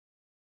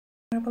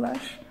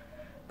Merhabalar.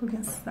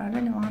 Bugün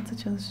sizlerle lavanta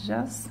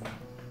çalışacağız.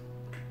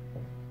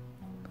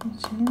 Bunun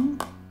için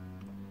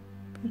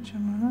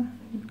fırçamı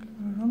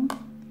yüklüyorum.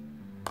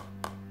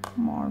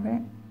 Mor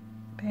ve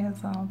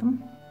beyaz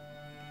aldım.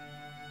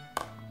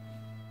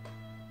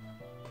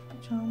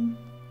 Fırçam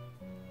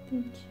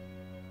dik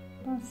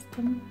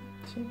bastım,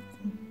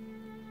 çektim.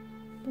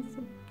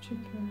 Basıp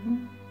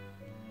çekiyorum.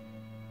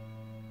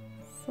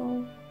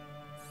 Sol,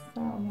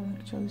 sağ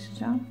olarak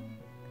çalışacağım.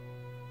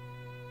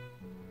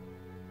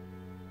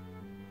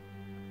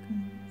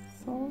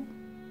 Sol,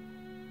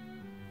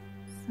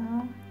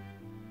 sağ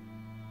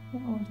ve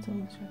orta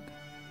olacak.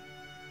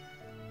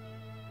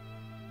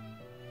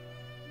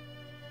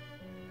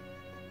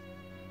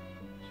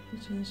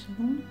 Şöyle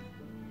çalışalım.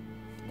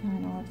 Bir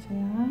tane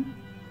ortaya,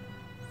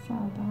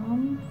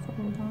 sağdan,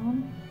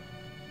 soldan.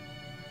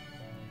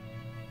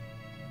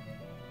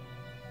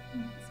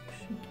 Evet, bu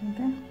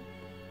şekilde.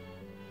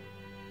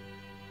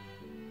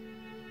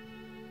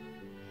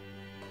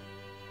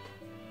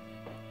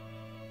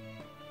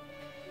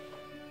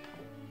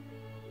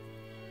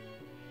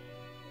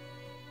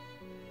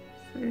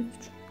 Şöyle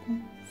küçük bir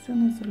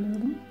kompozisyon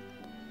hazırlayalım.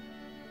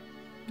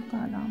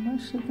 Yukarıdan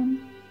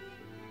başladım.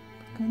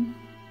 Bakın.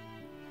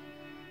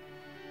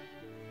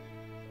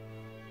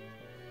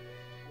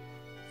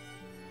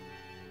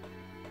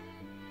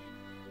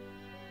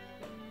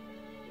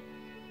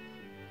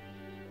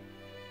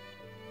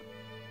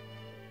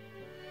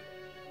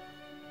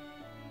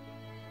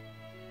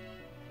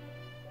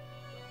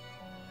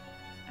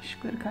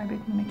 Işıkları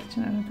kaybetmemek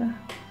için arada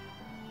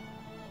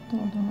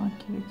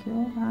doldurmak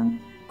gerekiyor. Ben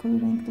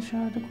koyu renk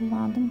dışarıda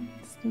kullandım.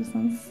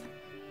 İstiyorsanız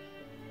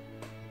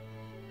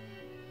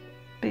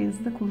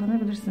beyazı da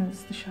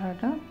kullanabilirsiniz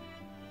dışarıda.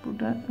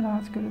 Burada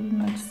rahat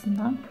görebilme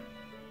açısından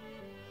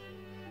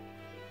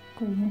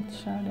koyu renk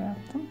dışarıda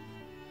yaptım.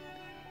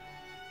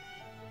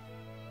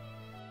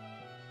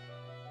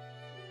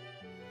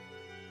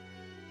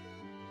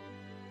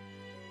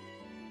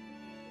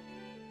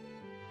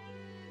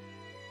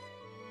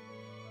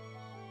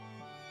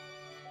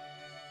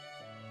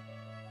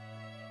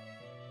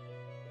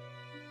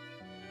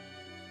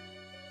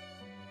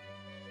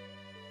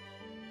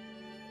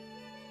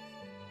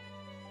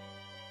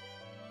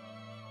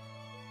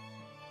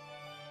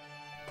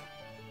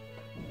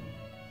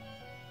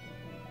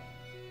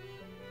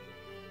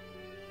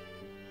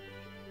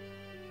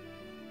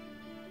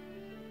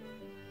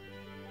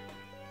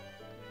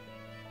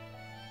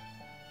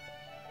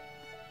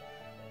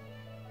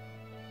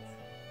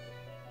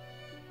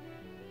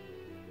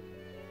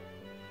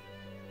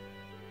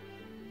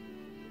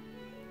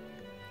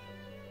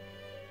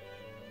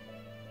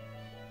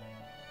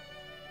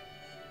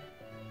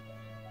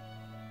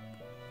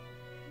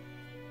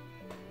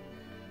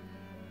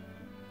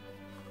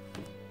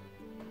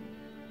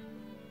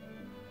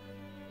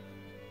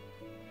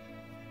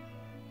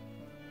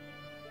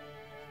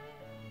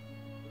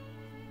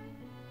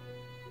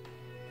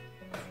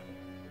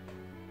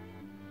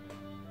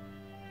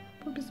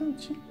 Bu bizim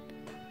için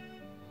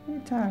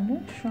yeterli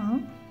şu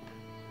an.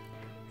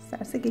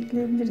 İstersek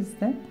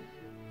ekleyebiliriz de.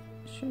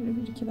 Şöyle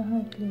bir iki daha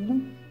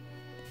ekleyelim.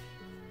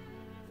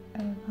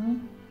 Evet.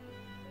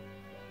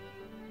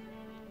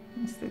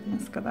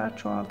 İstediğiniz kadar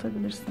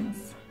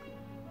çoğaltabilirsiniz.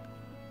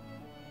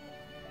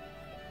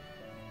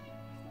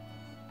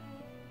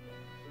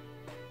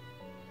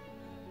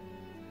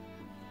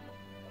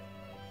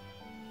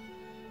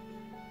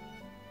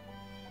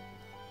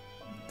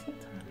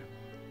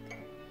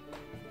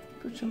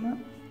 Fırçamı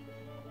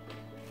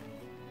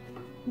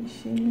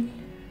yeşil,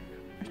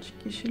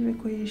 açık yeşil ve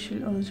koyu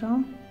yeşil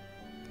alacağım.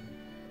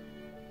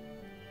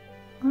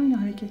 Aynı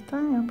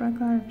hareketten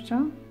yapraklar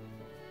yapacağım.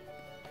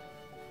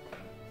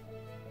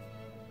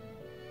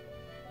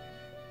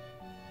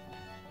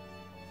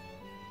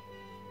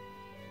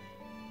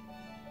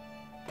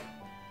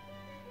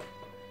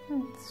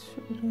 Evet,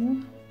 şöyle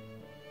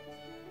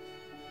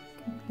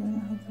köklerini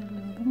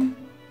hazırlayalım.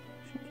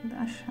 Şu şekilde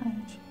aşağıya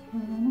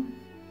çekiyorum.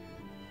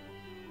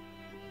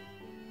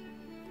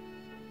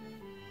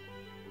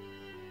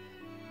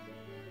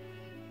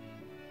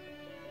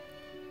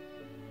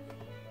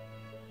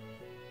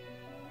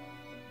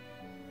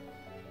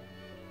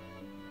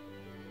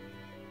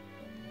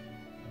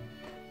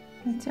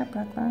 Evet,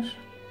 yapraklar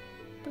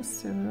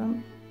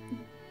basıyorum.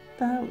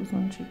 Daha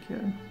uzun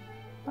çekiyorum.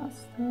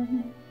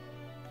 Bastım.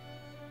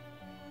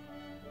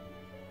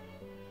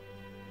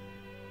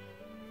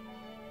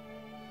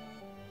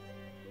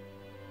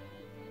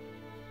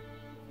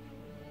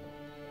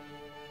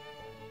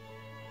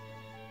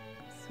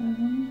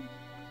 Basıyorum.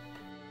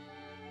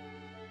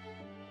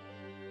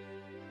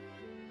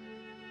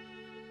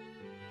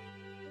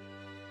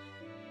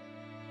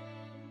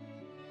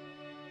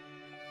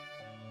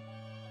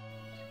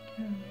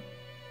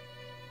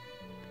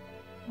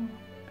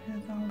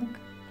 Beyaz aldık.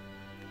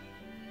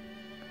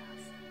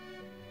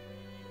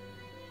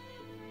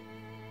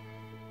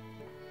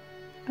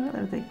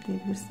 Araları da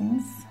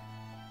ekleyebilirsiniz.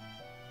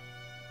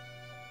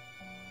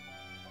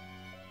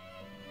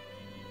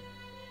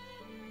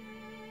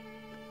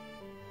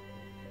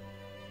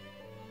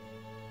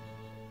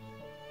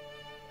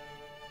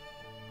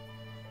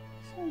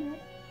 Şimdi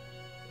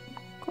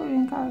koyu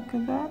renk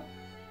arkada,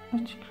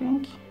 açık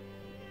renk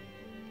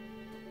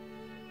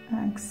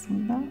ön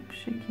kısımda bu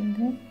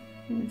şekilde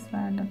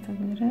izler de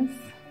atabiliriz.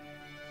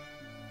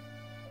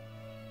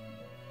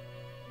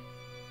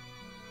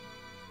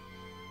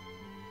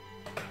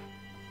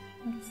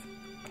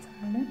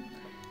 Evet,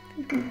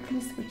 bir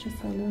filiz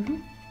fırçası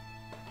alıyorum.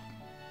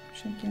 Bu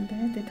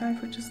şekilde detay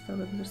fırçası da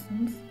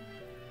alabilirsiniz.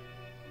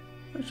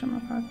 Fırçama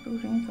farklı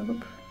bir renk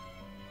alıp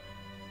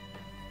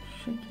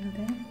şu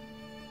şekilde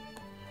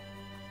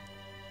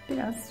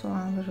biraz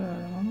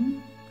soğandırıyorum.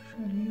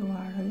 Şöyle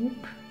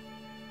yuvarlayıp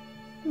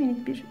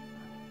minik bir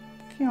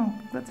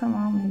fiyonkla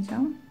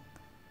tamamlayacağım.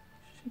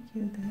 Şu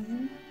şekilde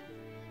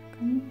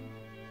bakın.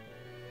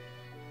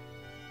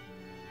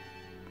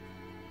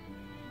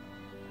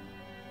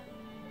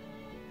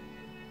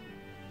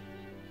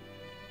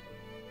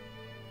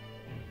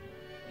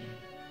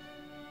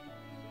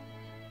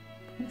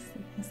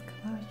 İstediğiniz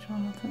kadar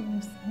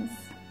çoğaltabilirsiniz.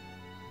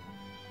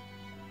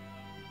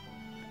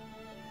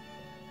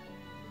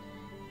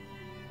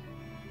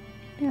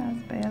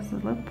 Biraz beyaz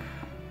alıp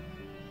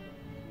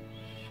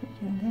şu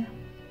şekilde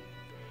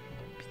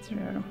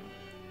bitiriyorum.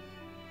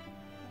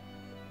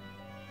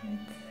 Evet.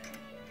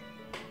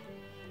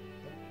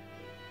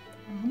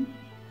 Tamam.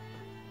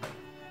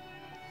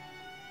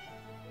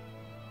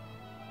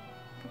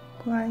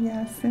 Kolay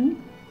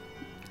gelsin.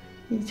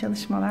 İyi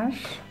çalışmalar.